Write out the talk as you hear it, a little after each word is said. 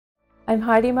I'm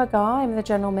Heidi McGaw. I'm the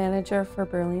General Manager for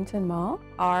Burlington Mall.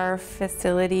 Our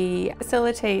facility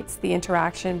facilitates the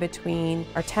interaction between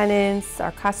our tenants,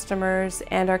 our customers,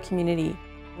 and our community.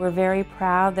 We're very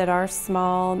proud that our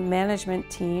small management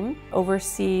team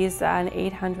oversees an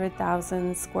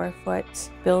 800,000 square foot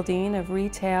building of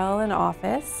retail and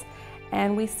office,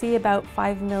 and we see about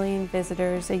 5 million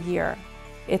visitors a year.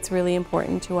 It's really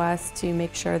important to us to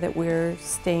make sure that we're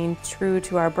staying true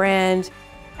to our brand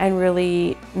and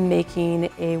really making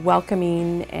a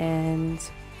welcoming and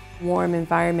warm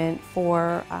environment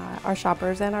for our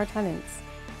shoppers and our tenants.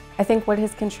 I think what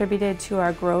has contributed to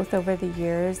our growth over the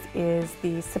years is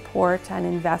the support and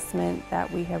investment that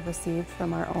we have received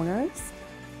from our owners.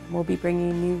 We'll be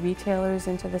bringing new retailers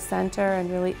into the center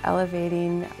and really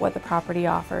elevating what the property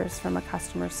offers, from a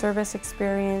customer service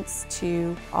experience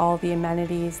to all the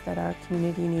amenities that our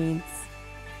community needs.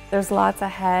 There's lots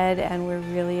ahead, and we're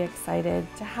really excited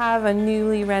to have a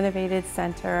newly renovated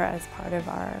center as part of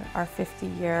our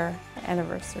 50-year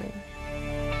anniversary.